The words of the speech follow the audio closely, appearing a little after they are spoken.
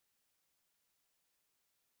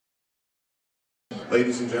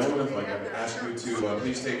Ladies and gentlemen, if I could ask you to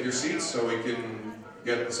please take your seats so we can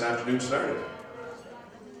get this afternoon started.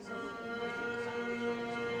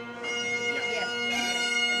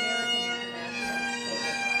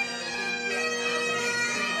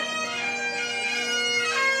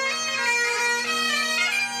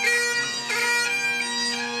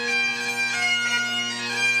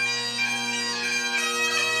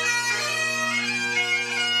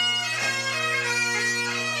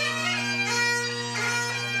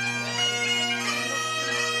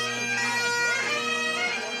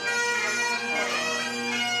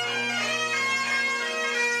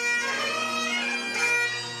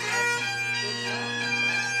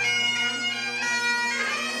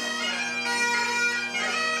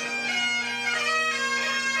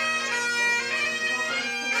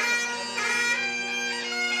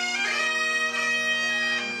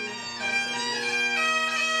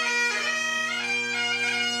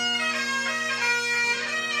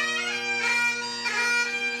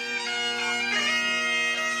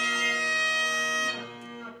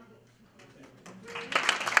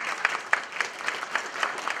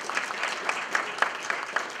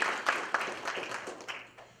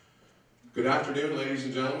 Good afternoon, ladies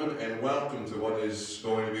and gentlemen, and welcome to what is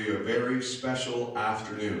going to be a very special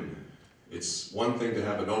afternoon. It's one thing to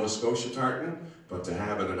have a Nova Scotia tartan, but to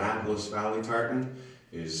have an Annapolis Valley tartan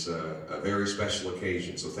is a very special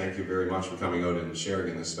occasion. So thank you very much for coming out and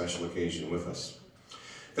sharing in this special occasion with us.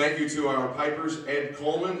 Thank you to our pipers, Ed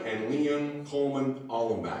Coleman and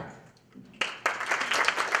Coleman-Aulenbach.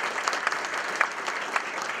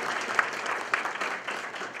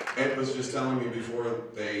 Ed was just telling me before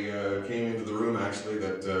they came into the room actually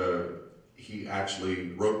that he actually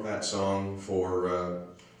wrote that song for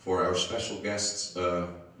our special guest's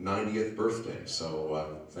 90th birthday.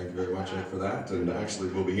 So thank you very much, Ed, for that. And actually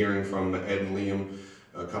we'll be hearing from Ed and Liam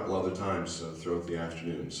a couple other times throughout the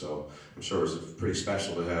afternoon. So I'm sure it was pretty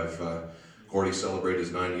special to have Gordy celebrate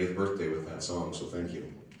his 90th birthday with that song, so thank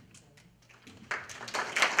you.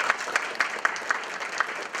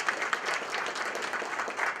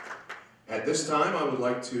 At this time, I would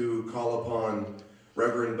like to call upon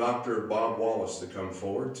Reverend Dr. Bob Wallace to come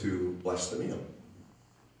forward to bless the meal.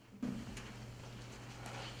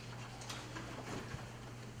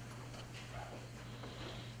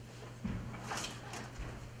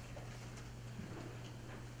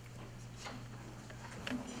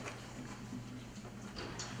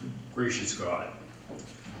 Gracious God,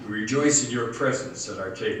 we rejoice in your presence at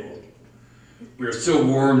our table. We are still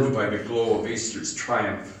warmed by the glow of Easter's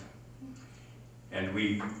triumph, and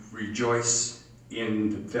we rejoice in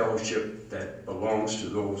the fellowship that belongs to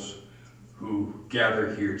those who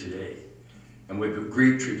gather here today, and with the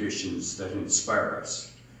great traditions that inspire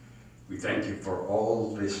us. We thank you for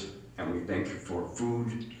all this, and we thank you for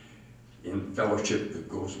food and fellowship that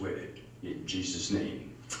goes with it. In Jesus'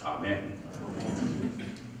 name, amen.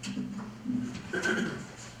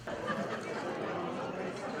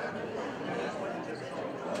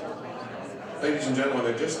 Ladies and gentlemen,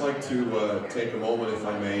 I'd just like to take a moment, if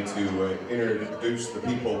I may, to introduce the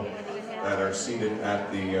people that are seated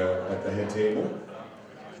at the head table.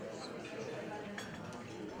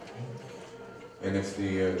 And if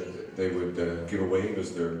they would give a wave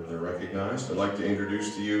as they're recognized. I'd like to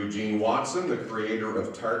introduce to you Gene Watson, the creator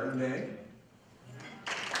of Tartan Day.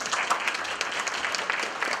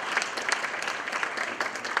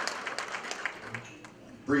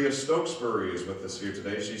 Bria Stokesbury is with us here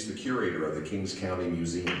today. She's the curator of the Kings County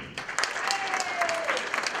Museum.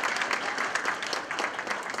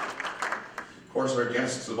 Of course, our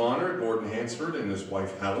guests of honor, Gordon Hansford and his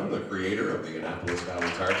wife Helen, the creator of the Annapolis Valley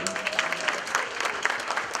Tartan.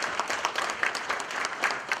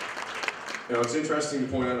 You know, it's interesting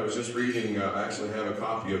to point out, I was just reading, I actually have a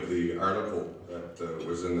copy of the article that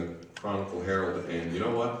was in the Chronicle Herald, and you know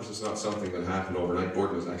what? This is not something that happened overnight.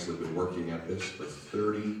 Gordon has actually been working at this for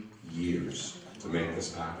 30 years to make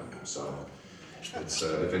this happen. So, it's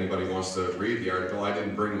if anybody wants to read the article, I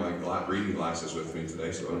didn't bring my reading glasses with me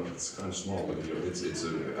today, so it's kind of small, but you know, it's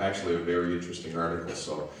actually a very interesting article.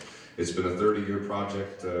 So, it's been a 30-year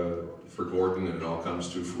project for Gordon, and it all comes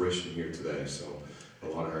to fruition here today. So, a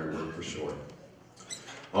lot of hard work for sure.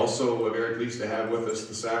 Also, we're very pleased to have with us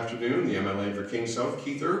this afternoon the MLA for King South,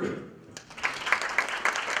 Keith Irvin.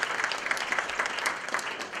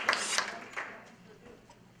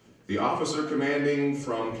 The officer commanding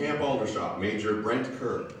from Camp Aldershot, Major Brent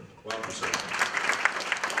Kerr. Welcome, sir.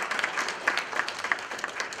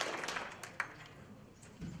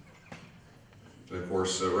 And of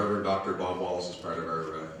course, Reverend Dr. Bob Wallace is part of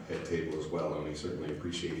our head table as well, and we certainly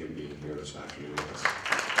appreciate him being here this afternoon with us.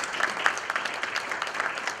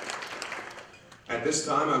 At At this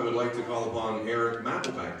time, I would like to call upon Eric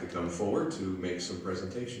Mappleback to come forward to make some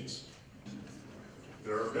presentations.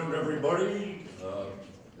 Good afternoon, everybody.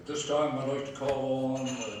 At this time, I'd like to call on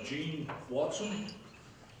Jean Watson,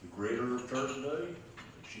 the Greater of Tartan Day.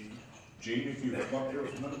 Jean, if you come up here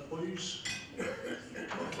for a minute, please.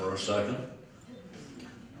 For a second.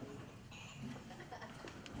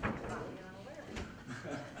 I'd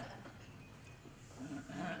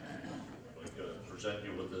like to present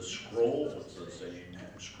you with this scroll. It's the same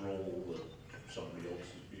scroll that somebody else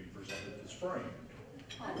is being presented this frame.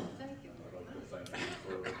 Oh, thank you. I'd like to thank you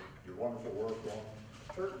for your wonderful work on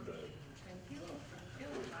Tartan Day. Thank you. Thank you.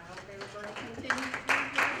 I hope everybody continues to do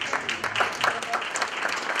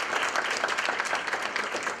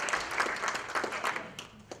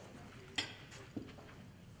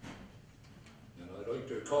And I'd like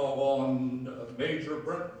to call on Major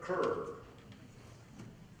Brent Kerr,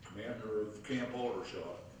 commander of Camp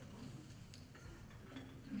Aldershot.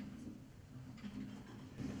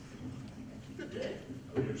 Good day.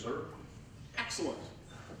 How are you, sir? Excellent.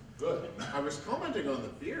 Good. I was commenting on the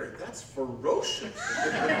beard. That's ferocious.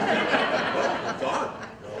 Well done.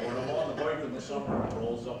 Well, when I'm on the bike in the summer, it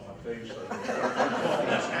rolls up my face.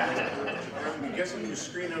 I'm guessing you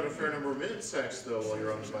screen out a fair number of insects, though, while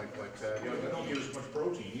you're on the bike like that. Yeah, I don't get as much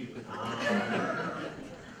protein either.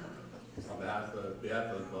 On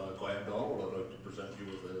behalf of Clan Donald, I'd like to present you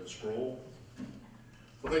with a scroll.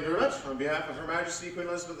 Well, thank you very much. On behalf of Her Majesty Queen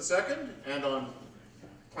Elizabeth II and on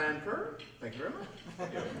Clan Kerr, thank you very much.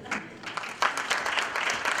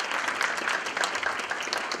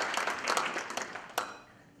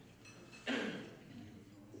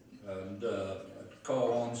 And I'd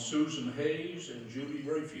call on Susan Hayes and Judy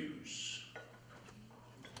Rayfuse.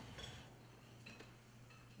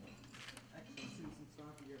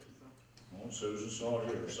 Well, Susan's not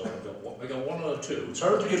here, so I got one out of two. It's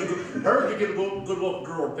hard to get a good looking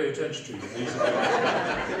girl to pay attention to you these days.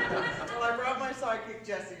 Well, I brought my sidekick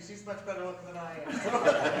Jessie. She's much better looking than I am.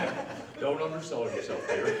 Don't undersell yourself,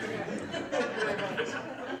 dear.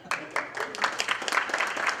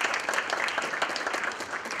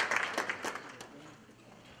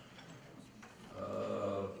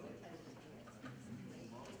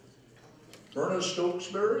 Berna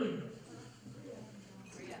Stokesbury.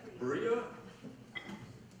 Bria?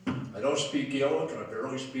 I don't speak Gaelic and I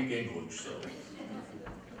barely speak English, so.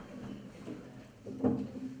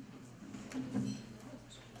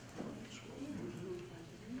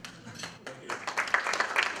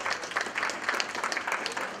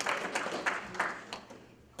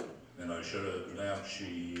 And I should have announced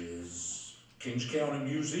she is Kings County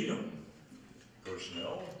Museum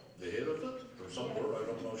personnel, the head of it, or somewhere,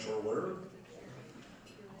 I'm not sure where.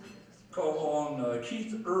 Call on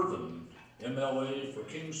Keith Irvin, MLA for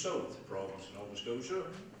King South, province of Nova Scotia.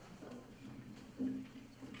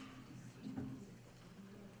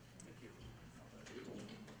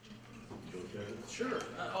 Sure.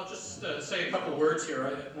 I'll just say a couple words here.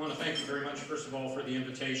 I want to thank you very much, first of all, for the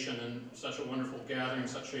invitation and such a wonderful gathering,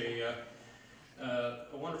 such a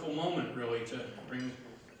wonderful moment, really, to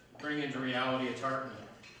bring into reality a tartan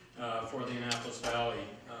for the Annapolis Valley.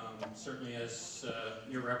 Certainly as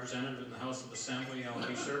your representative in the House of Assembly, I'll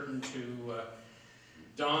be certain to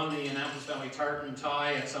don the Annapolis Valley Tartan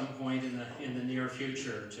tie at some point in the near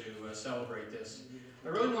future to celebrate this. I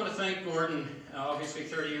really want to thank Gordon, obviously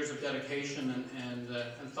 30 years of dedication and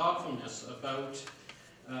thoughtfulness about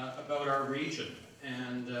our region.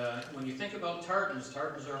 And when you think about tartans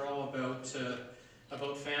are all about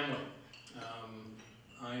family.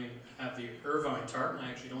 I have the Irvine tartan.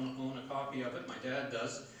 I actually don't own a copy of it. My dad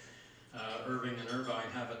does. Irving and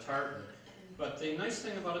Irvine have a tartan. But the nice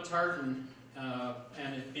thing about a tartan,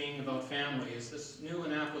 and it being about family, is this new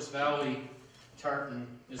Annapolis Valley tartan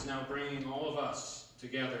is now bringing all of us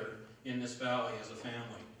together in this valley as a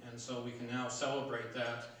family. And so we can now celebrate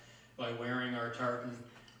that by wearing our tartan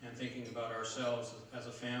and thinking about ourselves as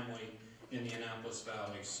a family in the Annapolis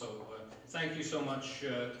Valley. So thank you so much,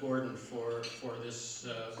 Gordon, for this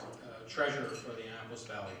treasure for the Annapolis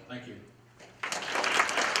Valley. Thank you.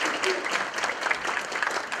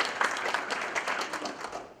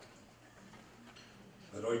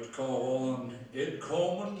 I'd like to call on Ed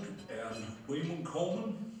Coleman and William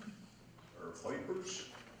Coleman, our Vipers.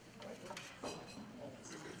 I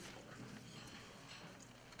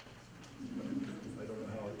don't know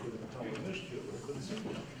how I could have told this to you, but I couldn't see it.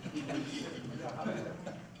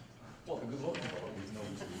 Well, the good looking fellow, he's known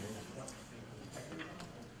to be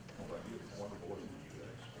wonderful looking to you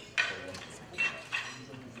guys.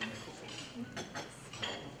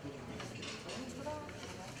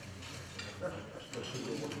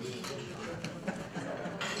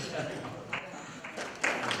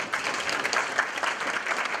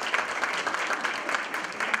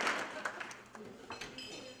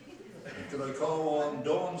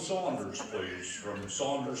 from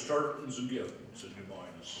Saunders Tartans and Gifts.It in New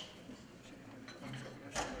Minas.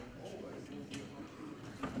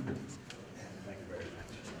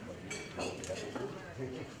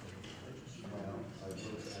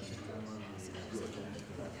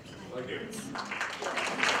 Thank you.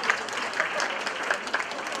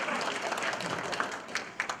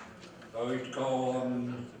 I'd like to call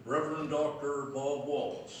on Reverend Dr. Bob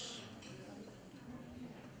Wallace.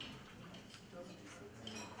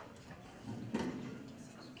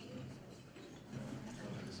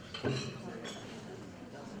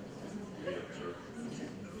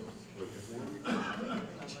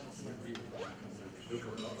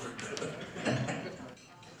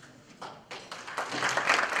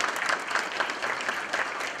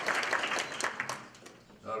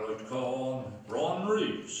 I'd like to call on Ron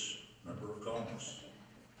Reeves, Member of Congress.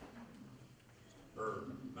 Or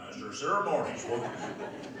Master of Ceremonies. Well,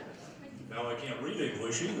 now I can't read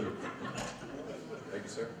English either. Thank you,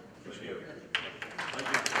 sir. Thank you.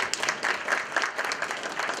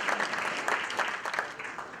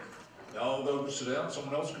 Now I'll go sit down,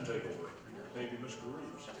 someone else can take over. Maybe Mr.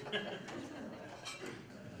 Reeves.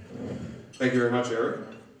 Thank you very much, Eric.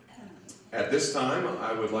 At this time,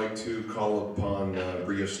 I would like to call upon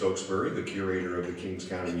Bria Stokesbury, the curator of the Kings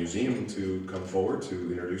County Museum, to come forward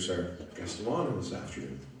to introduce our guest of honor this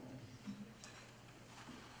afternoon.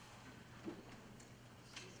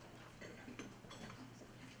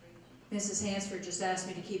 Mrs. Hansford just asked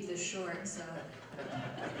me to keep this short, so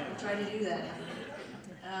I'll try to do that.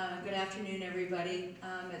 Good afternoon, everybody.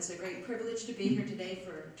 It's a great privilege to be here today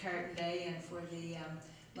for Tartan Day and for the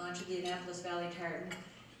launch of the Annapolis Valley Tartan.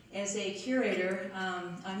 As a curator,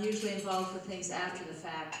 I'm usually involved with things after the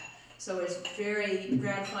fact, so it's very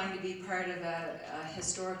gratifying to be part of a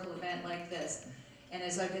historical event like this. And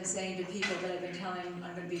as I've been saying to people that I've been telling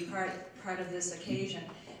I'm going to be part of this occasion,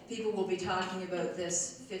 people will be talking about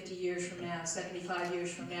this 50 years from now, 75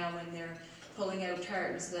 years from now, when they're pulling out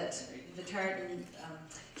tartans, that the tartan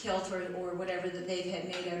kilt or whatever that they've had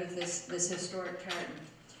made out of this historic tartan.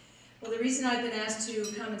 Well, the reason I've been asked to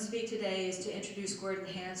come and speak today is to introduce Gordon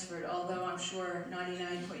Hansford, although I'm sure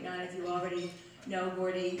 99.9 of you already know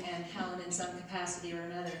Gordy and Helen in some capacity or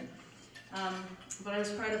another. But I was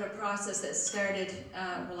part of a process that started,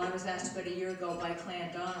 well, I was asked about a year ago by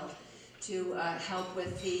Clan Donald to help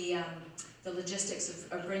with the logistics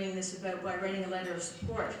of bringing this about by writing a letter of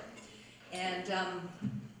support. And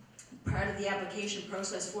part of the application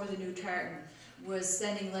process for the new tartan was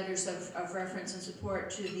sending letters of reference and support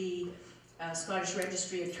to the Scottish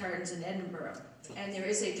Registry of Tartans in Edinburgh. And there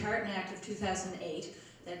is a Tartan Act of 2008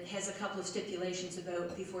 that has a couple of stipulations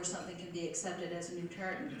about before something can be accepted as a new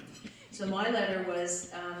tartan. So my letter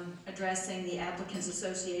was addressing the applicant's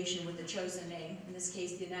association with the chosen name, in this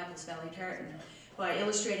case the Annapolis Valley Tartan, by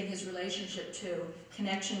illustrating his relationship to,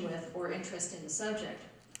 connection with, or interest in the subject.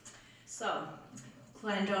 So,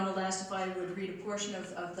 Clan Donald asked if I would read a portion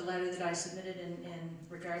of the letter that I submitted in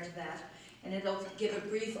regard to that, and it'll give a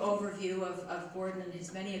brief overview of Gordon and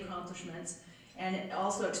his many accomplishments, and it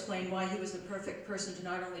also explained why he was the perfect person to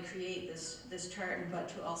not only create this tartan, but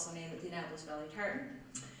to also name it the Annapolis Valley Tartan.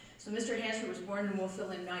 So Mr. Hansford was born in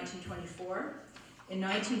Wolfville in 1924. In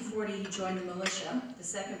 1940, he joined the militia, the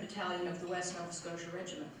 2nd Battalion of the West Nova Scotia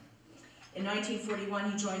Regiment. In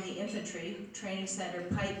 1941, he joined the Infantry Training Center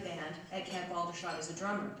Pipe Band at Camp Aldershot as a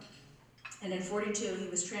drummer. And in 42, he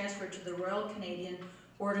was transferred to the Royal Canadian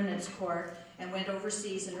Ordnance Corps and went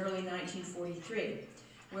overseas in early 1943,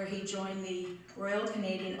 where he joined the Royal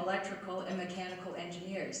Canadian Electrical and Mechanical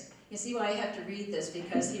Engineers. You see why I have to read this,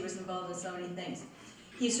 because he was involved in so many things.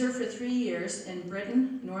 He served for 3 years in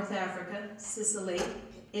Britain, North Africa, Sicily,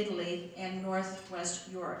 Italy, and Northwest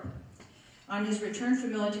Europe. On his return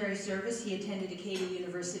from military service, he attended Acadia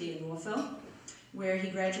University in Wolfville, where he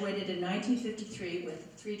graduated in 1953 with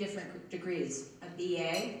 3 different degrees, a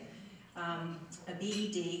BA, a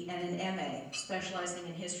BEd, and an MA, specializing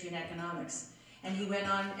in history and economics. And he went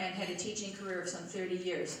on and had a teaching career of some 30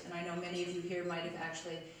 years, and I know many of you here might have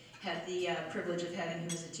actually had the privilege of having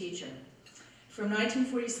him as a teacher. From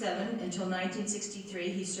 1947 until 1963,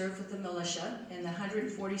 he served with the militia in the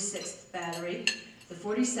 146th Battery, the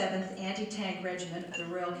 47th Anti-Tank Regiment of the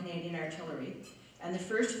Royal Canadian Artillery, and the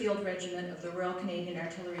 1st Field Regiment of the Royal Canadian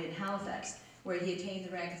Artillery in Halifax, where he attained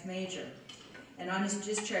the rank of Major. And on his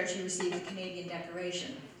discharge, he received the Canadian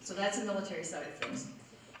Decoration. So that's the military side of things.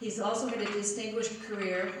 He's also had a distinguished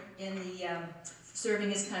career in the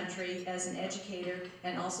serving his country as an educator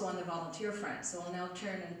and also on the volunteer front. So I'll now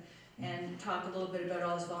turn and talk a little bit about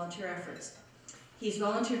all his volunteer efforts. He's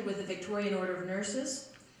volunteered with the Victorian Order of Nurses,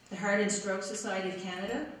 the Heart and Stroke Society of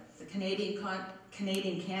Canada, the Canadian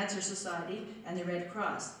Canadian Cancer Society and the Red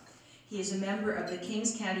Cross. He is a member of the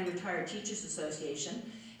Kings County Retired Teachers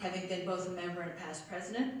Association, having been both a member and a past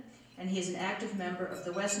president, and he is an active member of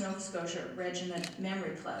the West Nova Scotia Regiment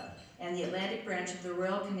Memory Club and the Atlantic branch of the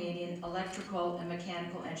Royal Canadian Electrical and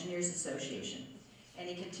Mechanical Engineers Association. And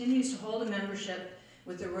he continues to hold a membership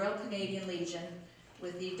with the Royal Canadian Legion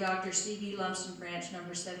with the Dr. C.B. Lumsden branch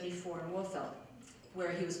number 74 in Wolfville,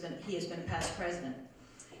 where he has been a past president.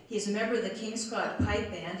 He is a member of the King Scott Pipe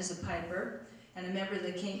Band as a piper, and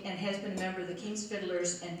has been a member of the King's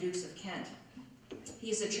Fiddlers and Dukes of Kent. He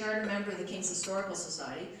is a charter member of the King's Historical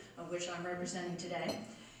Society, of which I'm representing today,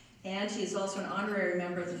 and he is also an honorary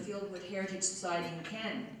member of the Fieldwood Heritage Society in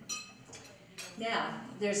Canada. Now,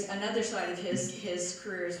 there's another side of his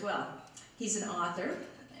career as well. He's an author,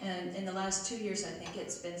 and in the last 2 years, I think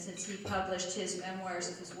it's been since he published his memoirs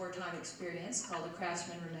of his wartime experience called A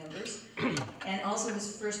Craftsman Remembers, and also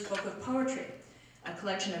his first book of poetry, a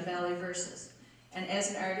collection of Valley verses. And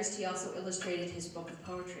as an artist, he also illustrated his book of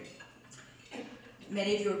poetry.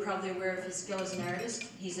 Many of you are probably aware of his skill as an artist.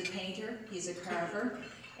 He's a painter, he's a carver,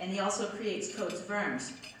 and he also creates coats of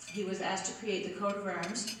arms. He was asked to create the coat of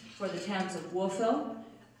arms for the towns of Wolfville,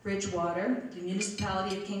 Bridgewater, the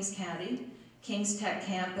municipality of Kings County, Kings Tech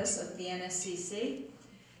campus of the NSCC,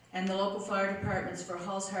 and the local fire departments for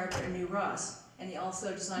Halls Harbour and New Ross. And he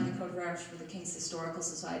also designed the coat of arms for the King's Historical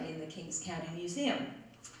Society and the Kings County Museum.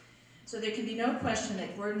 So there can be no question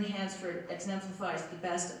that Gordon Hansford exemplifies the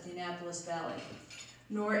best of the Annapolis Valley,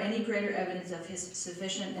 nor any greater evidence of his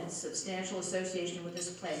sufficient and substantial association with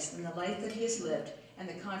this place than the life that he has lived and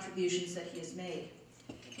the contributions that he has made.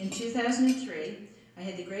 In 2003, I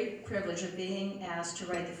had the great privilege of being asked to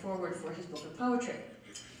write the foreword for his book of poetry.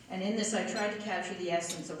 And in this, I tried to capture the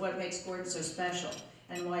essence of what makes Gordon so special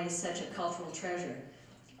and why he's such a cultural treasure.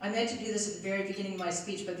 I meant to do this at the very beginning of my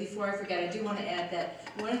speech, but before I forget, I do want to add that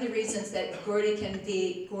one of the reasons that Gordon can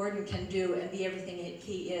do and be everything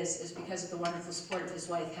he is because of the wonderful support of his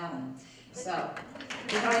wife, Helen. So,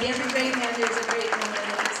 behind every great man, there's a great woman,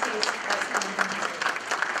 and in this case, that's Helen.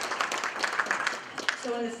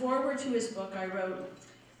 So in the foreword to his book, I wrote,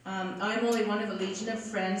 I'm only one of a legion of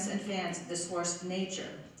friends and fans of this force of nature.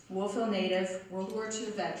 Wolfville native, World War II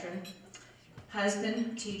veteran,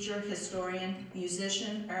 husband, teacher, historian,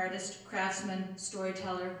 musician, artist, craftsman,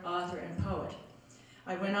 storyteller, author, and poet.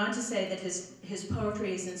 I went on to say that his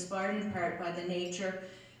poetry is inspired in part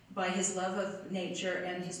by his love of nature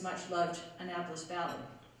and his much-loved Annapolis Valley.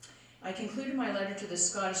 I concluded my letter to the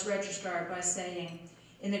Scottish Registrar by saying,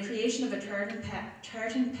 in the creation of a tartan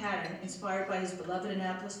pattern inspired by his beloved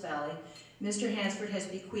Annapolis Valley, Mr. Hansford has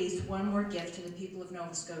bequeathed one more gift to the people of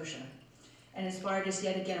Nova Scotia, and inspired us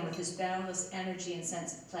yet again with his boundless energy and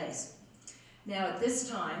sense of place. Now at this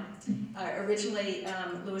time, originally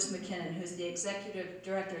Lewis McKinnon, who's the Executive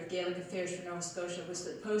Director of Gaelic Affairs for Nova Scotia, was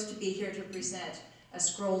supposed to be here to present a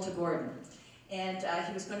scroll to Gordon, and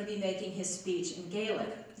he was going to be making his speech in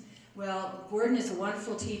Gaelic. Well, Gordon is a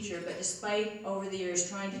wonderful teacher, but despite over the years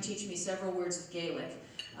trying to teach me several words of Gaelic,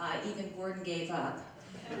 even Gordon gave up.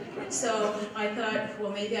 So I thought,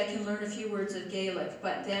 well, maybe I can learn a few words of Gaelic,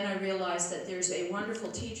 but then I realized that there's a wonderful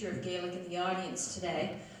teacher of Gaelic in the audience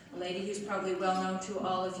today, a lady who's probably well known to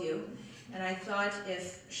all of you, and I thought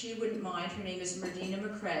if she wouldn't mind, her name is Merdina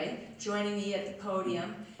McRae, joining me at the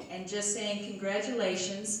podium and just saying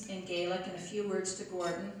congratulations in Gaelic and a few words to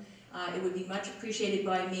Gordon. It would be much appreciated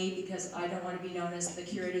by me because I don't want to be known as the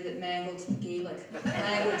curator that mangled the Gaelic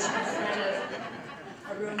language in front of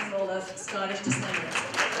a room full of Scottish descendants.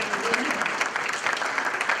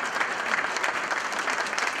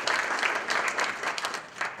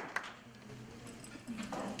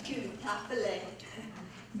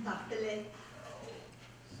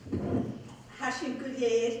 Hashin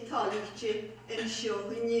Gullier Toliche in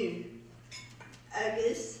Shohinu.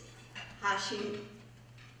 Agus Hashin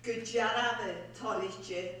Gujarabe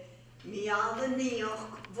Toliche Mial the Neoch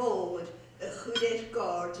Vod a Chudet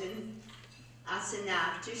Garden as an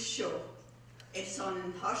artist show. It's on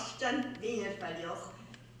an Hostan Wiener Valjoch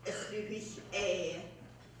a Chrubich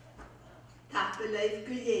Tapeleif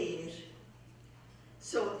Gullier.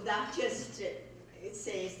 So that just it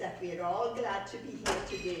says that we're all glad to be here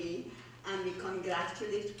today and we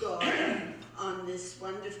congratulate God on this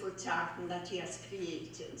wonderful tartan that he has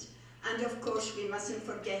created. And of course we mustn't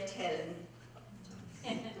forget Helen.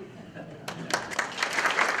 And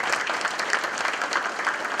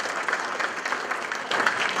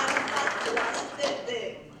I'd like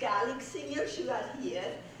the Gaelic singers who are here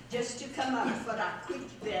just to come up for a quick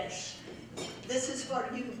verse. This is for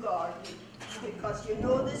you, Gordon, because you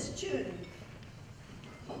know this tune.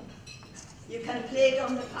 You can play it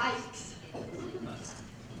on the pipes.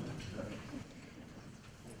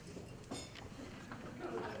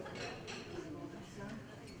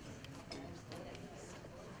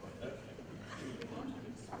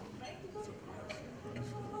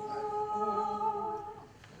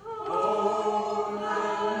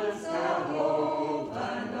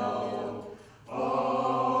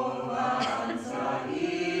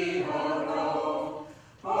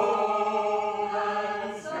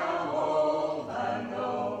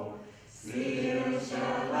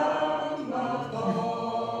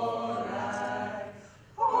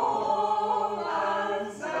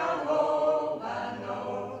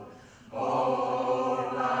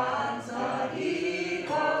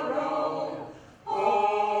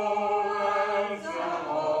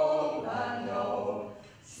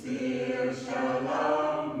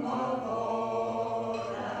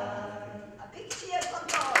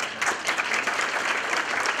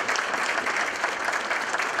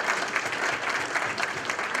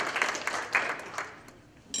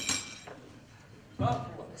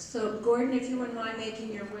 So Gordon, if you wouldn't mind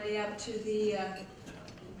making your way up to the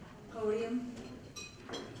podium.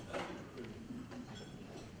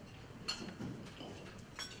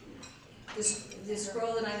 The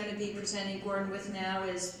scroll that I'm going to be presenting Gordon with now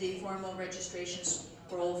is the formal registration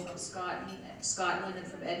scroll from Scotland and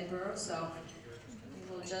from Edinburgh. So we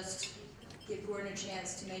will just give Gordon a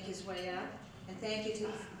chance to make his way up. And thank you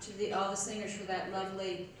to all the singers for that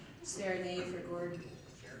lovely serenade for Gordon.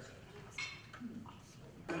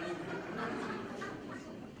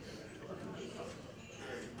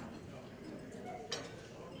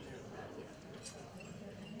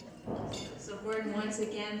 So Gordon, once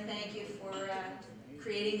again, thank you for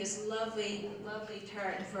creating this lovely, lovely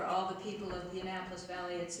tartan for all the people of the Annapolis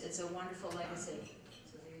Valley. It's a wonderful legacy.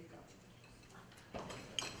 So there you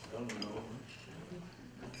go.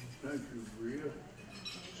 Thank you, Bria.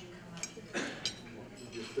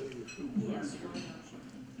 Yes.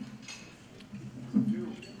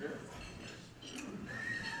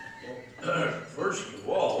 First of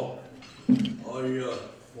all, I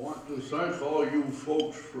want to thank all you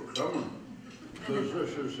folks for coming, because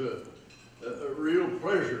this is a real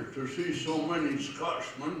pleasure to see so many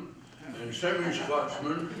Scotsmen and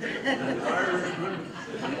semi-Scotsmen and Irishmen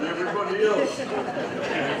and everybody else.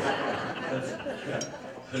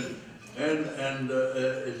 and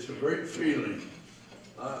it's a great feeling.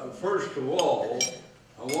 First of all,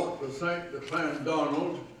 I want to thank the Clan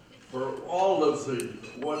Donald for all of the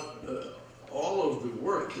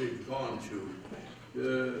work they've gone to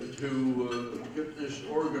get this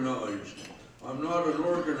organized. I'm not an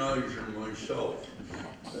organizer myself.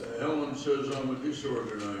 Helen says I'm a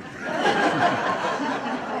disorganizer.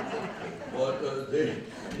 But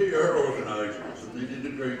they are organizers, and they did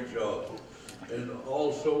a great job. And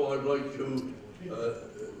also I'd like to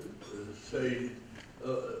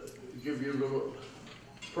give you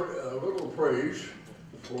a little praise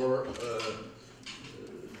for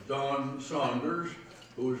Don Saunders,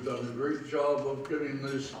 who has done a great job of getting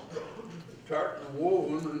this tartan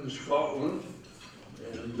woven in Scotland,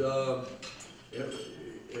 and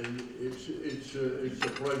it's a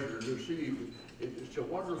pleasure to see. It's a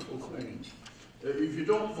wonderful thing. If you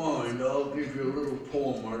don't mind, I'll give you a little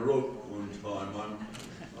poem I wrote one time.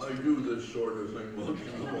 I do this sort of thing once in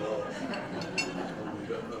a while. I've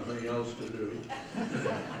got nothing else to do.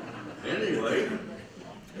 Anyway,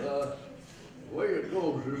 the way it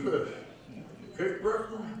goes is this. Cape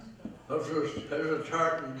Breton has a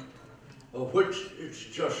tartan of which it's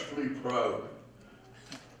justly proud.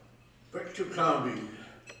 Victor County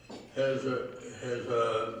has a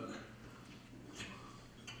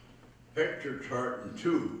Hector tartan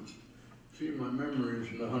too. See, my memory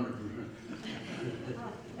isn't 100%.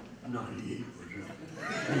 98%.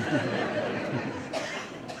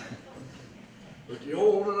 But the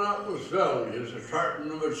old Annapolis Valley is a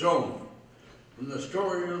tartan of its own. And the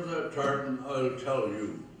story of that tartan I'll tell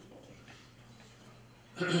you.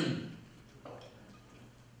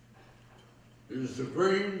 It is the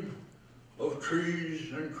green of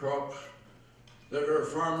trees and crops that our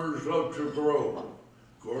farmers love to grow.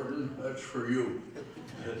 Gordon, that's for you.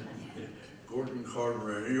 Gordon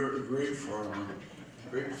Carteret, you're a great farmer,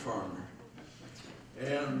 great farmer.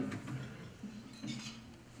 And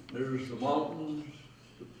there's the mountains,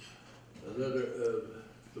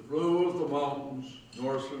 the blue of the mountains,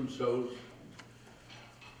 north and south.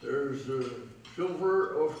 There's the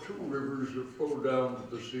silver of two rivers that flow down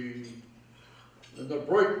to the sea, and the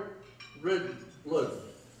bright red blood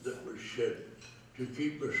that was shed to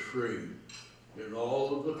keep us free in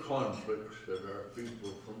all of the conflicts that our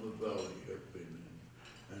people from the valley have been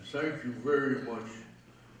in. And thank you very much.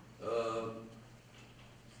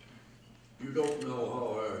 You don't know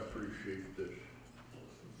how I appreciate this.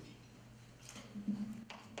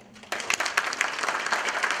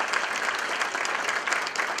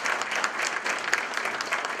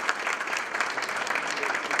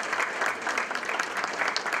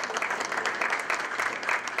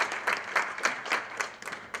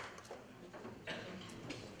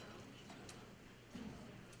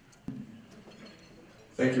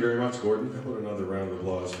 Thank you very much, Gordon. How about another round of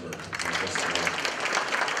applause for our guest tonight?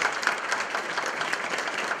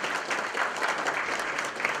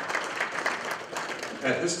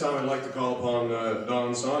 At this time, I'd like to call upon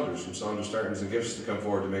Don Saunders from Saunders Tartans and Gifts to come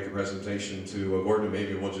forward to make a presentation to Gordon.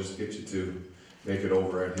 Maybe we'll just get you to make it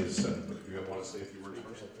over at his. If you want to say a few words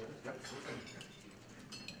first.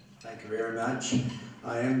 Thank you very much.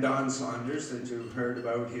 I am Don Saunders that you've heard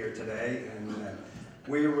about here today, and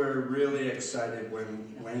we were really excited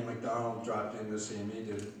when Wayne McDonald dropped in to see me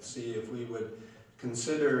to see if we would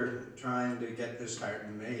consider trying to get this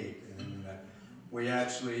tartan made. And we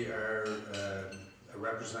actually are a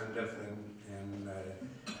representative and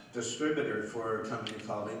distributor for a company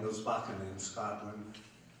called Inglesbakken in Scotland,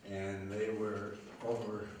 and they were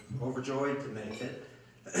overjoyed to make it.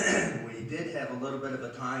 We did have a little bit of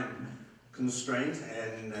a time constraint,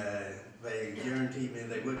 and they guaranteed me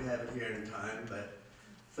they would have it here in time, but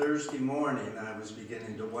Thursday morning I was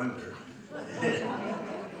beginning to wonder.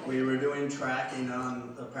 We were doing tracking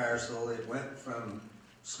on the parcel. It went from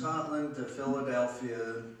Scotland to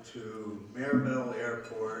Philadelphia to Mirabel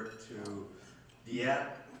Airport to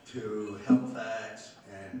Dieppe to Halifax,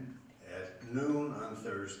 and at noon on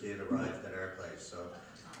Thursday it arrived at our place. So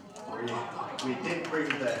we did bring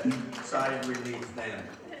the side relief then.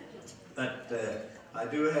 But I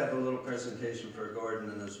do have a little presentation for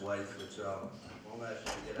Gordon and his wife, which I won't ask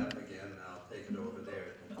you to get up again. I'll take it over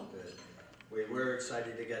there. But, we were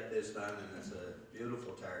excited to get this done, and it's a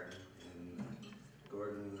beautiful tartan. And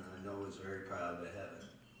Gordon, I know, is very proud to have it.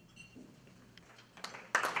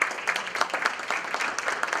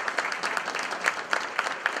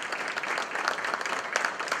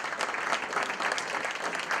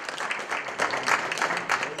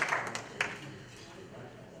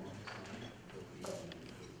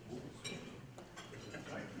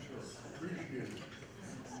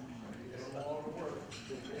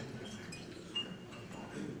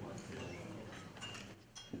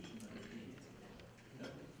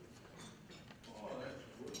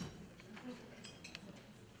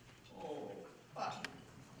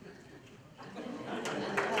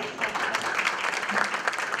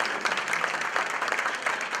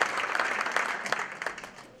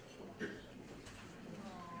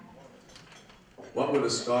 What would a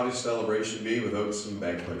Scottish celebration be without some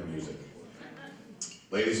bagpipe music?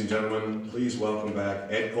 Ladies and gentlemen, please welcome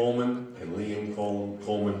back Ed Coleman and Liam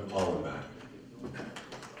Coleman-Aulenbach.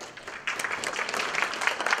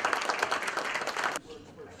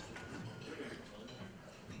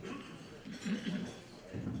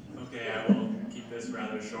 Okay, I will keep this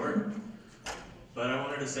rather short, but I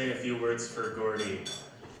wanted to say a few words for Gordy.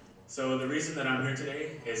 So the reason that I'm here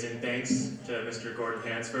today is in thanks to Mr. Gordon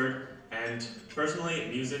Hansford, and personally,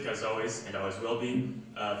 music, as always, and always will be,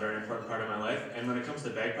 a very important part of my life. And when it comes to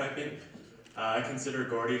bagpiping, I consider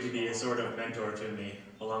Gordy to be a sort of mentor to me,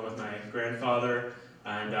 along with my grandfather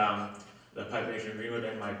and the pipe major in Greenwood,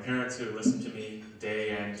 and my parents who listen to me day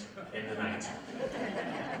and in the night.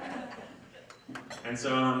 And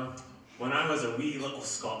so when I was a wee little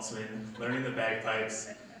Scotsman learning the bagpipes,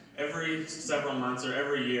 every several months or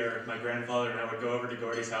every year, my grandfather and I would go over to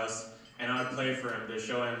Gordy's house, and I would play for him to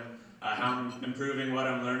show him how I'm improving what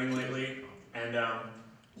I'm learning lately. And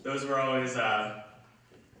those were always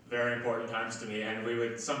very important times to me, and we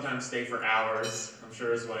would sometimes stay for hours. I'm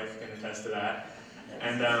sure his wife can attest to that.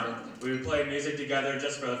 And we would play music together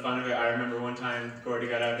just for the fun of it. I remember one time Gordy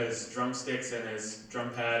got out his drumsticks and his drum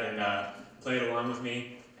pad and played along with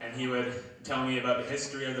me, and he would tell me about the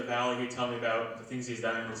history of the valley. He'd tell me about the things he's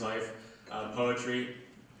done in his life, poetry,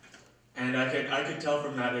 and I could tell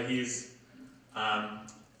from that he's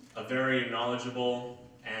a very knowledgeable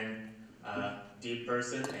and deep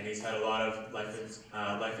person, and he's had a lot of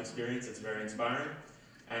life experience. It's very inspiring.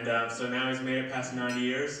 And so now he's made it past 90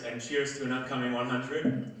 years, and cheers to an upcoming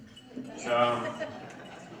 100. So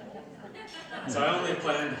I only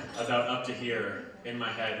planned about up to here in my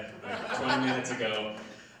head like 20 minutes ago.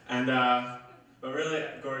 And but really,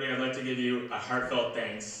 Gordy, I'd like to give you a heartfelt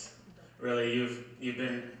thanks. Really, you've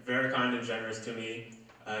been very kind and generous to me.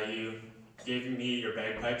 You gave me your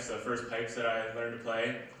bagpipes, the first pipes that I learned to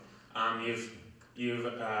play. You've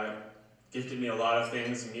gifted me a lot of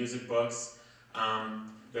things, music books,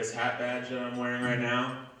 this hat badge that I'm wearing right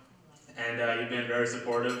now, and you've been very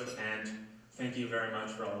supportive, and Thank you very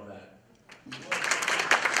much for all of that.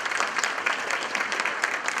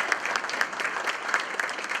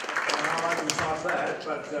 Well, I can top that,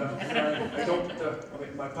 but I don't, I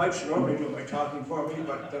mean, my pipes normally do my talking for me,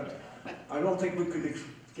 but I don't think we could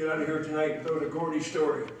get out of here tonight without a Gordy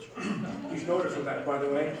story. He's noted for that, by the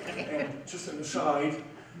way. And just an aside,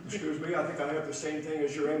 excuse me, I think I have the same thing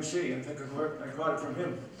as your MC. I think I caught it from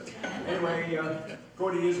him. Anyway,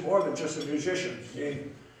 Gordy is more than just a musician.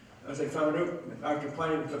 As I found out, after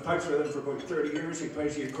playing the pipes with him for about 30 years, he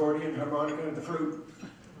plays the accordion, harmonica, and the flute,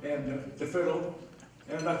 and the fiddle.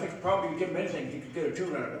 And I think probably you give him anything, he could get a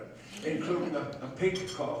tune out of it, including a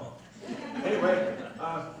pink call. Anyway,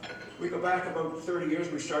 we go back about 30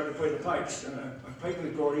 years, we started to play the pipes. And I played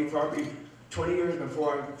with Gordy probably 20 years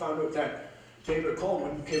before I found out that Ed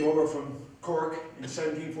Coleman came over from Cork in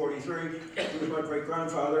 1743. He was my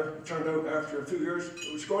great-grandfather. It turned out after a few years,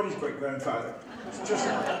 it was Gordy's great-grandfather.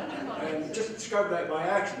 And just discovered that by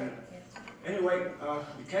accident. Anyway,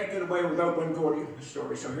 you can't get away without one Gordy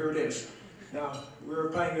story, so here it is. Now, we were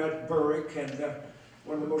playing at Berwick, and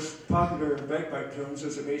one of the most popular bagpipe tunes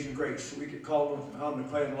is Amazing Grace. We get called on to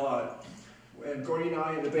play it a lot. And Gordy and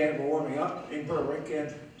I and the band were warming up in Berwick,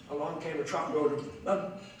 and along came a truckload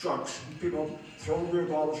of drunks, people throwing beer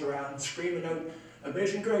bottles around, screaming out,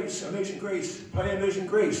 Amazing Grace, play Amazing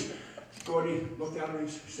Grace. Gordy looked down and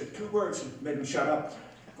he said 2 words and made him shut up.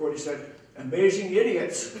 Gordy said, Amazing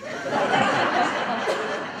Idiots.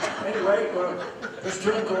 Anyway, this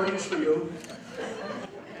tune, Gordy, is for you.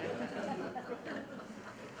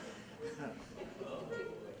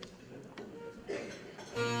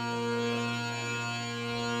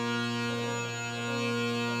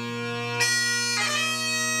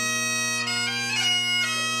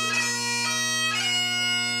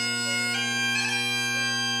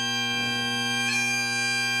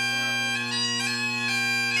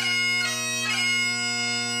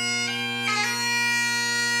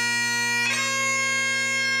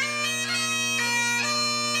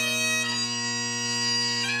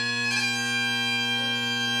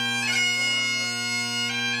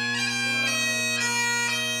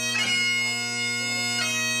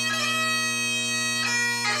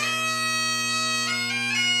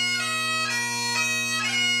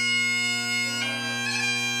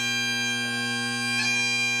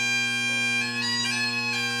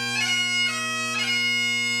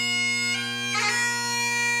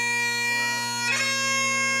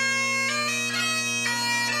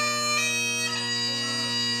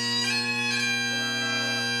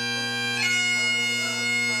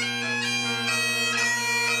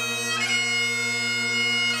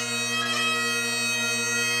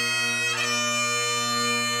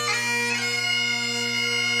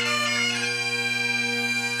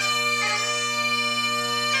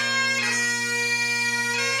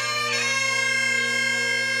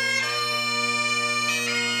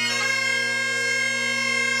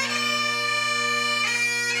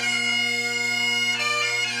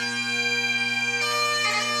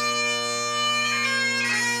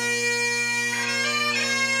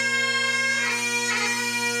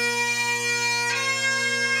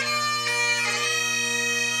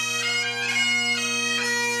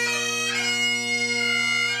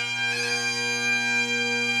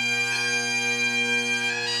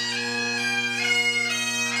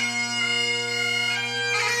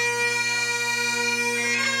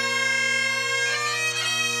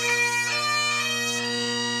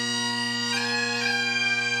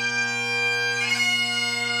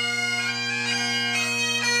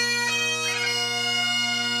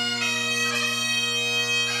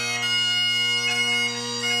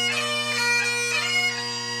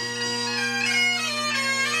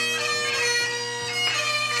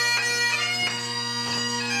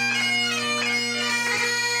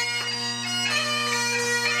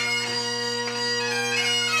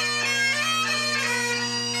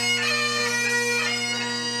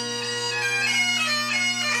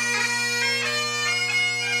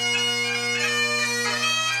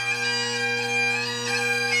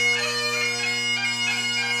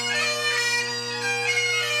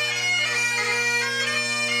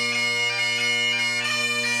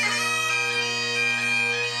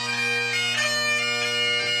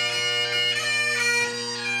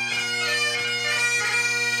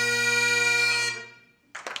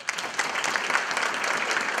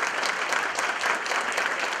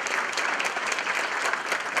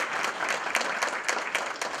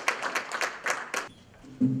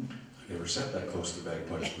 Sat that close to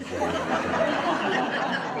bagpipes before.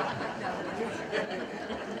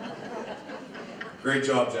 Great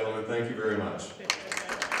job, gentlemen. Thank you very much.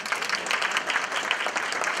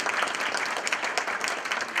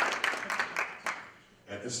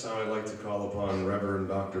 this time I'd like to call upon Reverend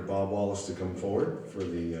Dr. Bob Wallace to come forward for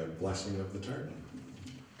the blessing of the tartan.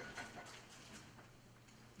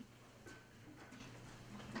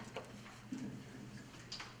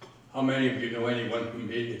 How many of you know anyone who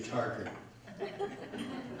made a tartan?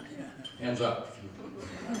 Hands up.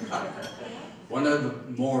 One of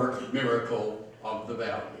the more miracle of the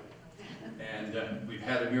valley. And we've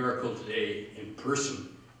had a miracle today in person.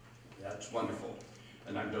 That's wonderful.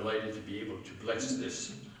 And I'm delighted to be able to bless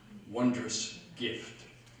this wondrous gift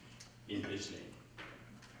in his name.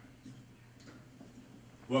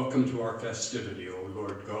 Welcome to our festivity, O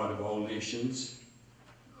Lord God of all nations.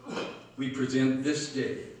 We present this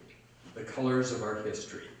day the colors of our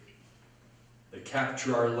history that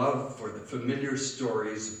capture our love for the familiar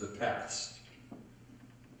stories of the past.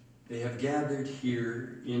 They have gathered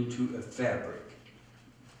here into a fabric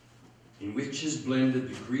in which is blended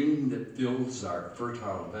the green that fills our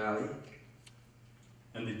fertile valley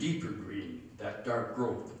and the deeper green, that dark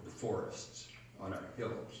growth of the forests on our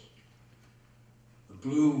hills, the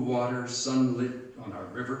blue water sunlit on our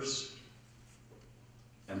rivers,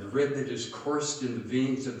 and the red that is coursed in the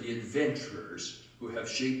veins of the adventurers who have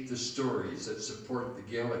shaped the stories that support the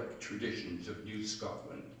Gaelic traditions of New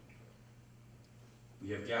Scotland.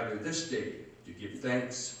 We have gathered this day to give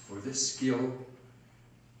thanks for this skill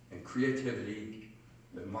and creativity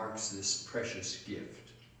that marks this precious gift.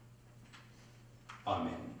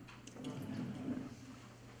 Amen.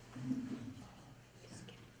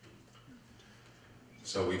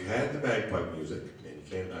 So we've had the bagpipe music,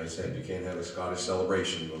 and I said you can't have a Scottish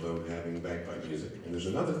celebration without having bagpipe music. And there's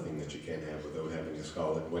another thing that you can't have without having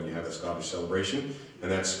when you have a Scottish celebration,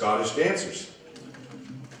 and that's Scottish dancers.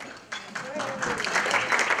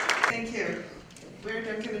 Thank you. We're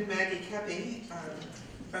Duncan and Maggie Keppie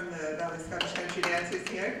from the Valley Scottish Country Dancers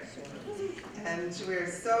here. And we're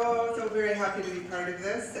so very happy to be part of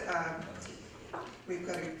this. We've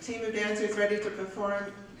got a team of dancers ready to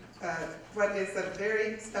perform what is a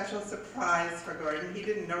very special surprise for Gordon. He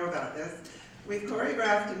didn't know about this. We've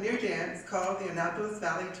choreographed a new dance called the Annapolis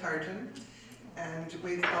Valley Tartan. And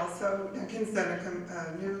we've also, Duncan's done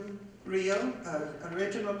a new reel, an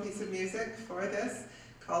original piece of music for this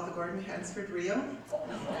called the Gordon Hansford Reel.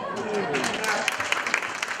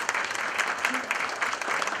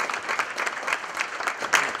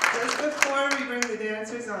 Just before we bring the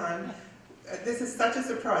dancers on, this is such a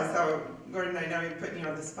surprise. So, Gordon, I know you're putting you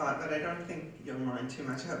on the spot, but I don't think you'll mind too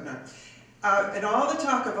much. I hope not. And all the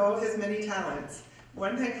talk of all his many talents,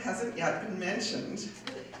 one thing hasn't yet been mentioned,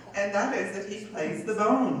 and that is that he plays the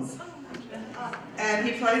bones. And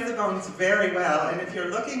he plays the bones very well, and if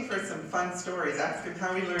you're looking for some fun stories, ask him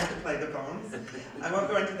how he learned to play the bones. I won't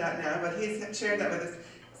go into that now, but he's shared that with us.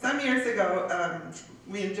 Some years ago,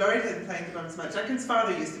 we enjoyed him playing the bones much. Duncan's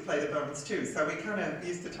father used to play the bones too, so we kind of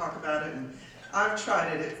used to talk about it, and I've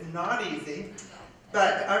tried it. It's not easy,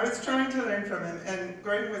 but I was trying to learn from him, and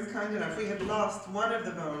Gordon was kind enough. We had lost one of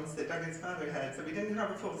the bones that Duncan's father had, so we didn't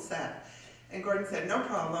have a full set. And Gordon said, no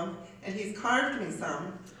problem, and he's carved me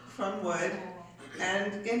some from wood,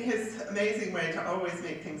 and in his amazing way to always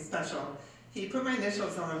make things special, he put my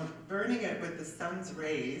initials on, burning it with the sun's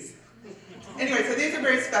rays. Anyway, so these are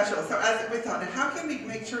very special. So as we thought, now how can we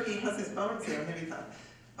make sure he has his bones here? And then we thought,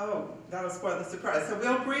 oh, that'll spoil the surprise. So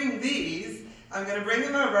we'll bring these. I'm going to bring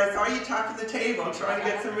them over. I saw you talk to the table, trying to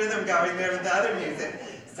get some rhythm going there with the other music.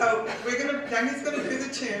 So Duncan's going to do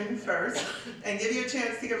the tune first, and give you a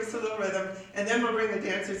chance to give us a little rhythm, and then we'll bring the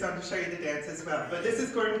dancers on to show you the dance as well. But this is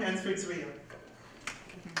Gordon Hansford's Reel.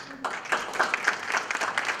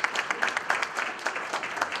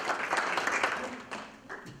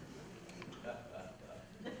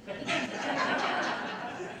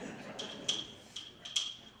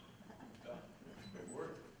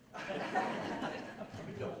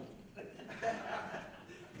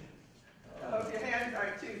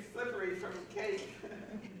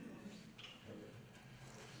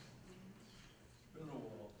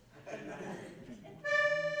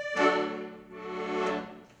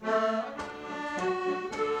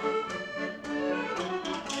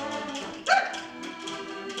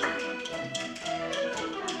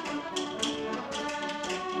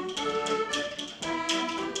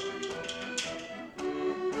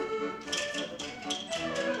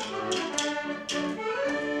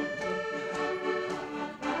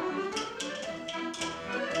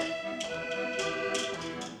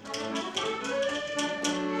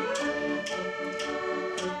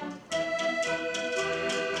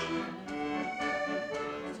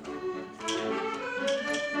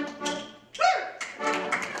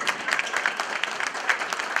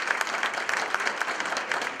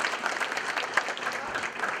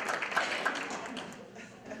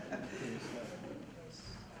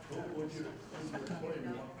 She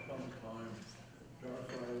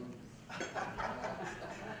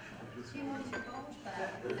wants your balls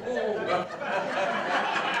back.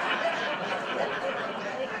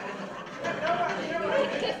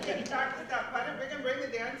 We're going to bring the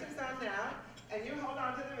dancers on now, and you hold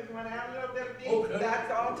on to them if you want to have a little bit of beat.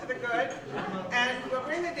 That's all to the good. And we'll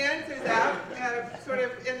bring the dancers out, sort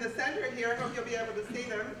of in the center here. I hope you'll be able to see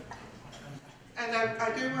them. And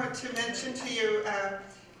I do want to mention to you,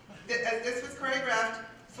 this was choreographed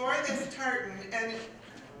for this tartan, and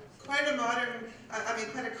quite a modern,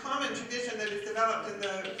 quite a common tradition that has developed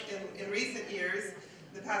in recent years,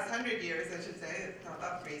 the past 100 years, I should say, it's not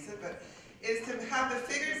that recent, but is to have the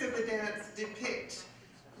figures of the dance depict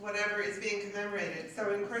whatever is being commemorated. So,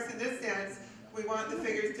 of course, in this dance, we want the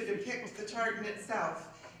figures to depict the tartan itself.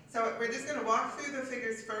 So we're just going to walk through the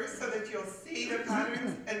figures first so that you'll see the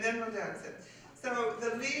patterns, and then we'll dance it. So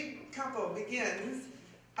the lead couple begins,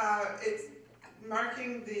 it's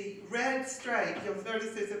marking the red stripe. You'll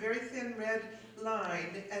notice there's a very thin red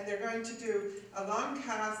line, and they're going to do a long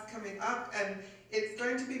cast coming up, and it's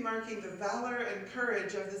going to be marking the valor and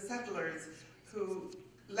courage of the settlers who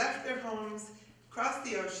left their homes, crossed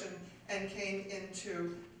the ocean, and came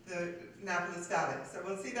into the Annapolis Valley. So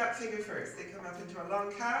we'll see that figure first. They come up into a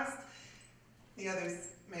long cast, the others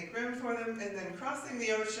make room for them, and then crossing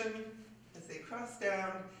the ocean as they cross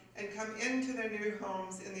down and come into their new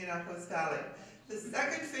homes in the Annapolis Valley. The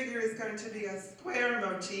second figure is going to be a square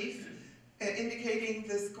motif, indicating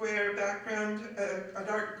the square background, a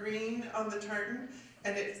dark green on the tartan,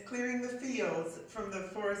 and it's clearing the fields from the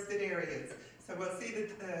forested areas. So we'll see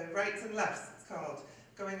the rights and lefts, it's called,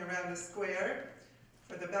 going around a square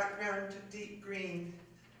for the background deep green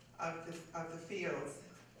of the fields.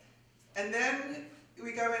 And then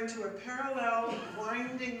we go into a parallel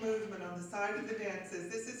winding movement on the side of the dances.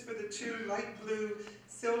 This is for the two light blue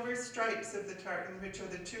silver stripes of the tartan, which are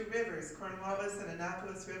the two rivers, Cornwallis and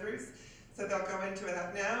Annapolis rivers. So they'll go into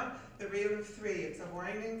that now. The reel of three, it's a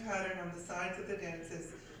winding pattern on the sides of the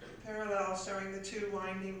dances, parallel showing the two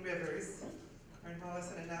winding rivers,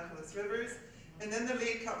 Cornwallis and Annapolis rivers. And then the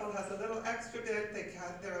lead couple has a little extra bit.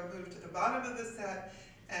 They'll move to the bottom of the set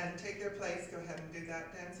and take their place. Go ahead and do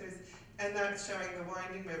that, dancers. And that's showing the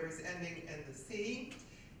winding rivers ending in the sea.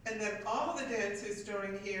 And then all the dancers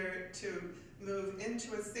join here to move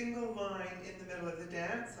into a single line in the middle of the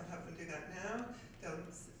dance. I'll have them do that now. They'll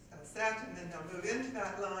set and then they'll move into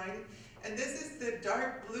that line. And this is the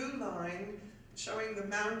dark blue line showing the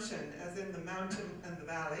mountain, as in the mountain and the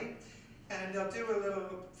valley. And they'll do a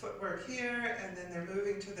little footwork here, and then they're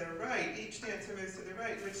moving to their right. Each dancer moves to the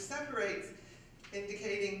right, which separates,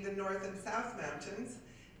 indicating the north and south mountains.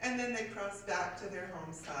 And then they cross back to their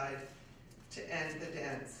home side to end the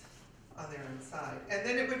dance on their own side. And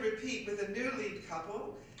then it would repeat with a new lead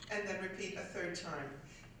couple, and then repeat a third time.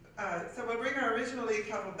 So we'll bring our original lead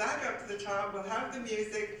couple back up to the top, we'll have the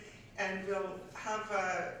music, and we'll have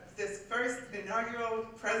this first inaugural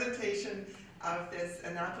presentation of this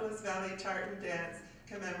Annapolis Valley Tartan dance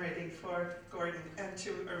commemorating for Gordon and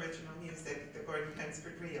to original music, the Gordon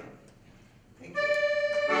Hansford Reel. Thank you.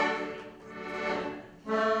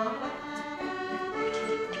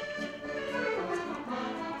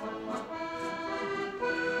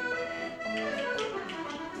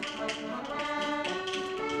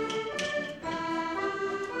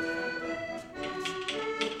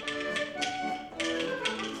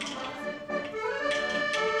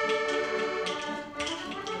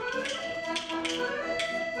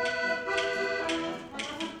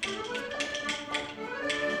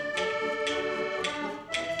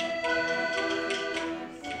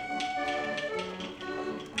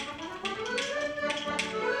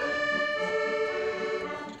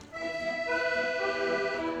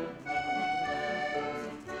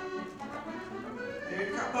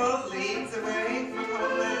 Leads away from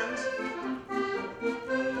homeland,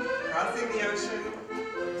 crossing the ocean,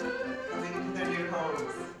 coming into their new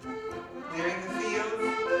homes, clearing the fields,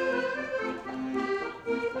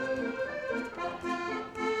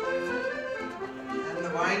 and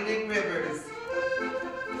the winding rivers.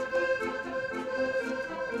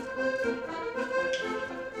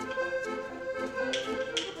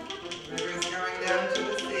 Rivers going down to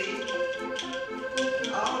the sea.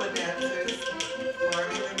 All the dancers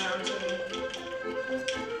forming the mountain.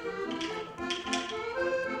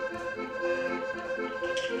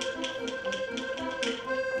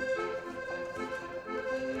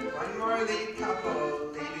 One more lead couple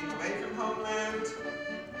leading away from homeland,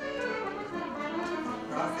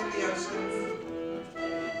 crossing the ocean.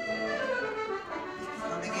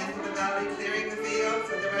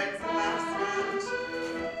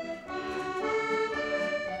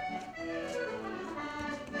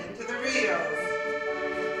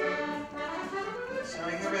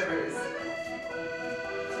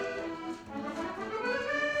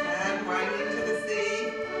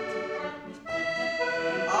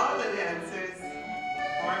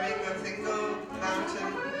 performing the single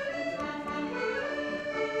mountain.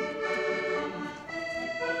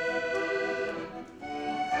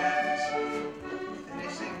 And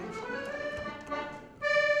finishing.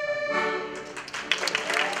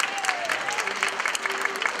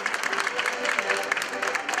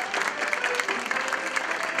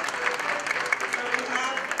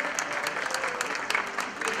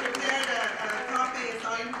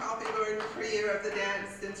 Of the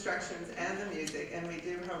dance instructions and the music, and we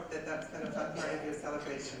do hope that that's been a fun part of your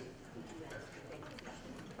celebration.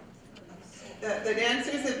 The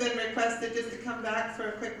dancers have been requested just to come back for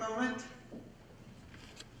a quick moment.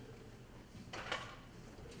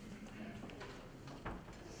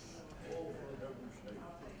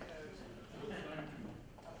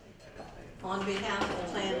 On behalf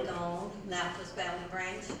of Coleman-Aulenbach Valley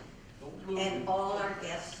Branch and all our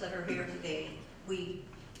guests that are here today, we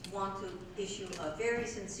want to issue a very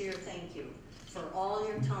sincere thank you for all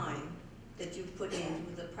your time that you put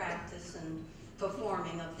into the practice and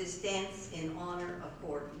performing of this dance in honor of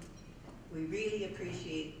Gordon. We really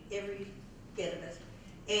appreciate every bit of it.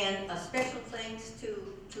 And a special thanks to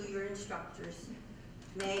your instructors,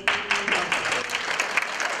 Maggie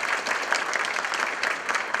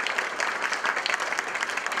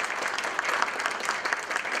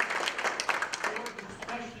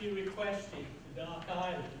and requested the Dark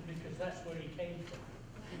Island because that's where he came from.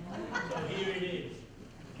 So here it is.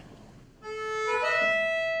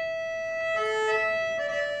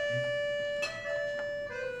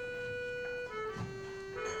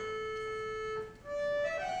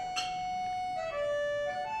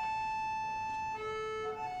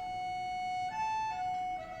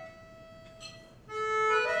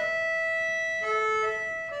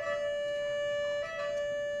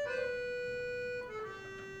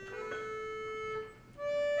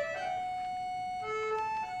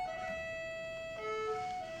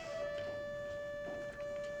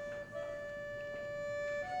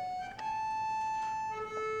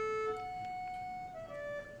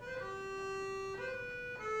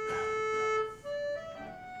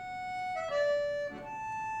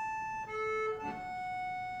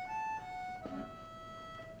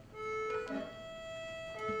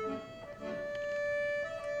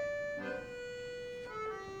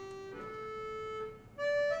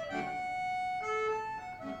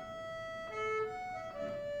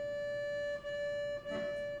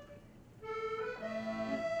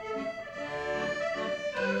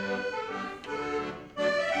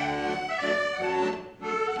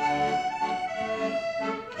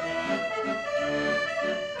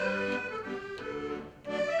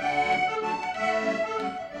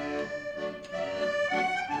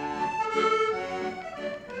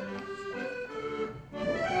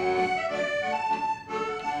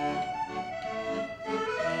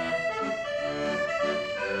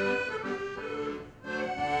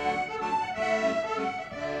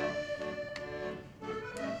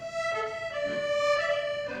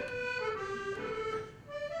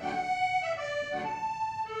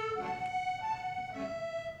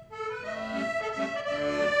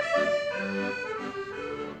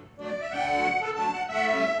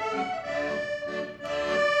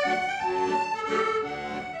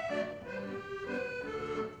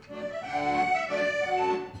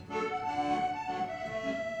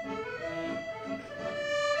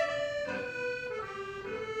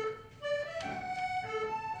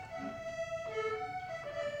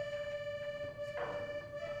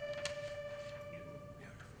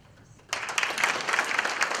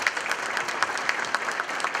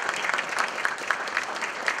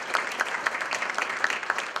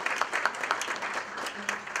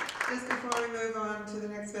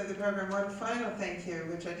 Program. One final thank you,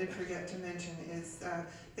 which I did forget to mention, is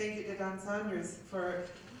thank you to Don Saunders for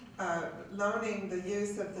loaning the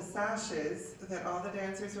use of the sashes that all the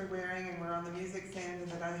dancers were wearing and were on the music stand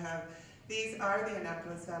and that I have. These are the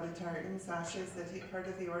Annapolis Valley Tartan sashes, that part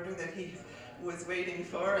of the order that he was waiting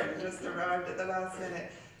for and just arrived at the last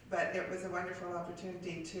minute. But it was a wonderful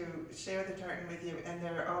opportunity to share the tartan with you, and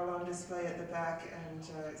they're all on display at the back, and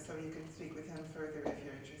so you can speak with him further if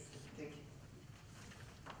you're interested. Thank you.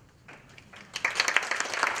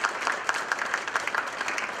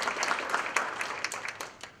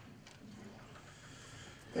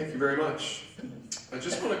 Thank you very much. I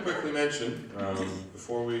just want to quickly mention,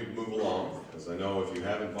 before we move along, as I know if you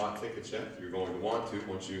haven't bought tickets yet, you're going to want to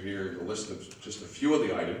once you hear the list of just a few of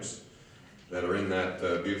the items that are in that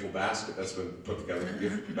beautiful basket that's been put together, the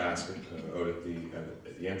gift basket out at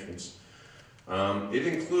the entrance. It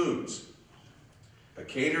includes a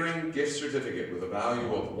catering gift certificate with a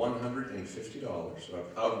value of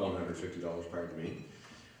 $150, pardon me.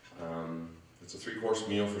 It's a 3-course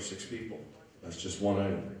meal for 6 people. That's just one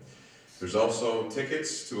item. There's also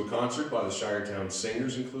tickets to a concert by the Shiretown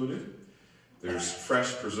Singers included. There's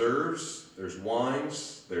fresh preserves, there's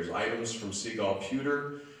wines, there's items from Seagull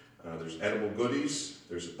Pewter, there's edible goodies,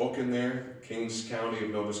 there's a book in there, Kings County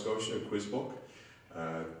of Nova Scotia, a quiz book,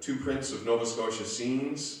 2 prints of Nova Scotia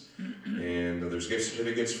scenes, and there's gift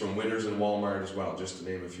certificates from Winners and Walmart as well, just to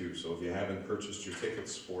name a few. So if you haven't purchased your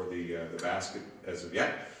tickets for the basket as of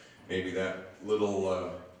yet, maybe that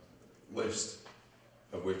little list,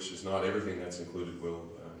 of which is not everything that's included, will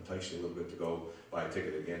entice you a little bit to go buy a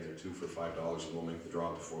ticket. Again, they're 2 for $5, and we'll make the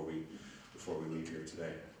draw before we leave here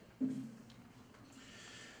today.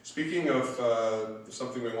 Speaking of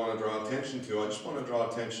something we want to draw attention to, I just want to draw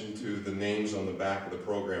attention to the names on the back of the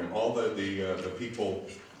program. All the people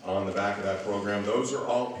on the back of that program, those are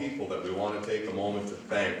all people that we want to take a moment to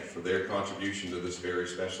thank for their contribution to this very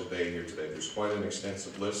special day here today. There's quite an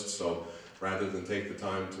extensive list, so rather than take the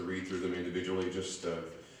time to read through them individually, just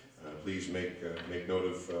please make note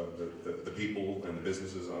of the people and the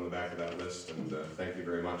businesses on the back of that list, and thank you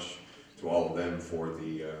very much to all of them for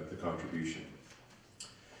the contribution.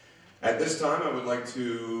 At this time, I would like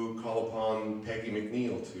to call upon Peggy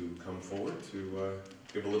McNeil to come forward to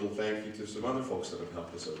give a little thank you to some other folks that have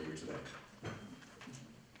helped us over here today.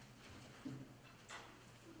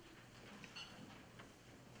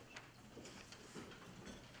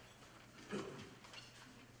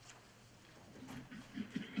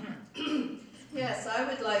 Yes, I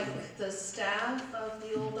would like the staff of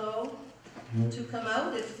the Old O to come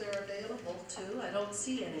out if they're available to. I don't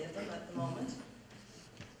see any of them at the moment.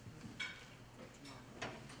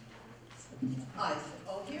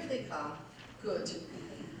 Oh, here they come. Good.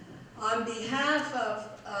 On behalf of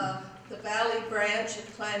the Valley Branch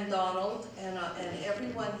at Clan-Donald and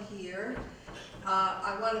everyone here,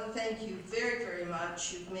 I want to thank you very, very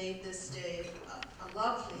much. You've made this day a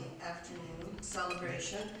lovely afternoon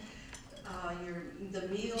celebration. The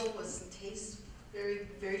meal was very,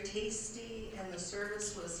 very tasty, and the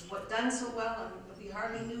service was done so well, and we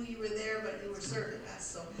hardly knew you were there, but you were serving us.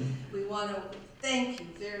 So we want to thank you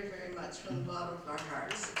very, very much from the bottom of our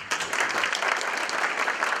hearts.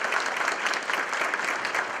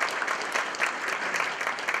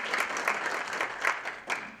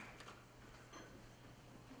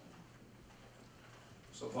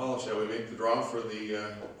 So Paula, shall we make the draw for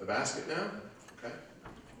the basket now? Okay.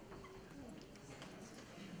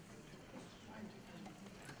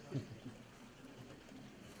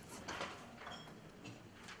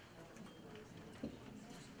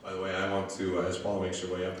 By the way, I want to, as Paula makes her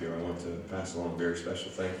way up here, I want to pass along a very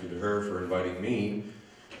special thank you to her for inviting me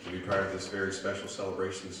to be part of this very special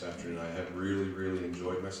celebration this afternoon. I have really, really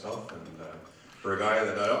enjoyed myself, and for a guy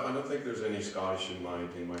that I don't think there's any Scottish in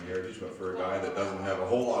my heritage, but for a guy that doesn't have a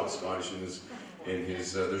whole lot of Scottish in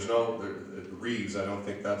his there's no Reeves. I don't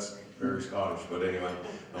think that's very Scottish, but anyway,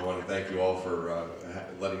 I want to thank you all for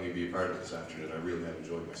letting me be a part of this afternoon. I really have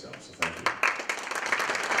enjoyed myself, so thank you.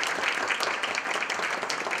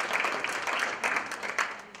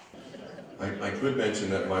 I could mention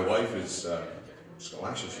that my wife is, well,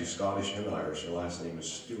 actually she's Scottish and Irish. Her last name is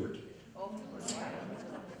Stewart.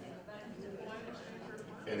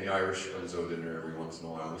 And the Irish comes out in her every once in a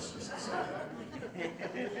while.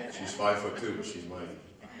 She's 5'2", but she's mighty.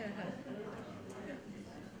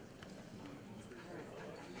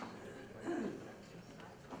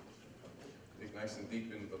 Dig nice and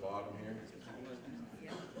deep into the bottom here.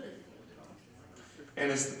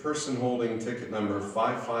 And it's the person holding ticket number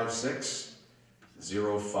 5560520.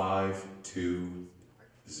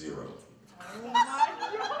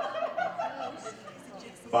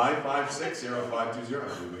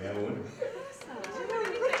 5560520. Do we have a winner?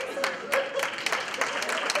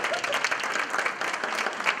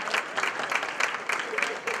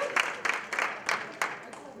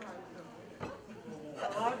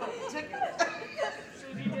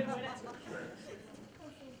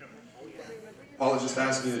 Paula just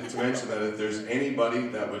asked me to mention that if there's anybody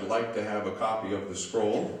that would like to have a copy of the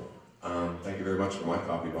scroll, thank you very much for my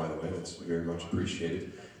copy, by the way, that's very much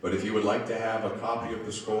appreciated. But if you would like to have a copy of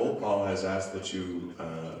the scroll, Paula has asked that you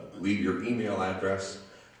leave your email address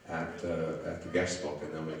at the guest book,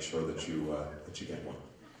 and they'll make sure that you get one.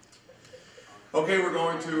 Okay, we're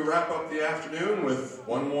going to wrap up the afternoon with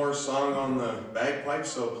one more song on the bagpipes,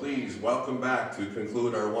 so please welcome back to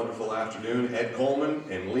conclude our wonderful afternoon, Ed Coleman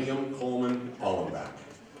and Liam Coleman-Aulenbach.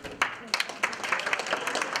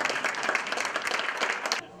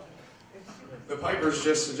 The pipers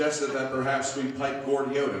just suggested that perhaps we pipe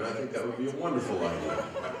Gordy out, and I think that would be a wonderful idea.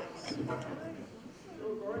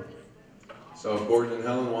 So if Gordon and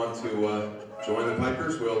Helen want to Join the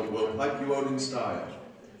pipers, we'll pipe you out in style.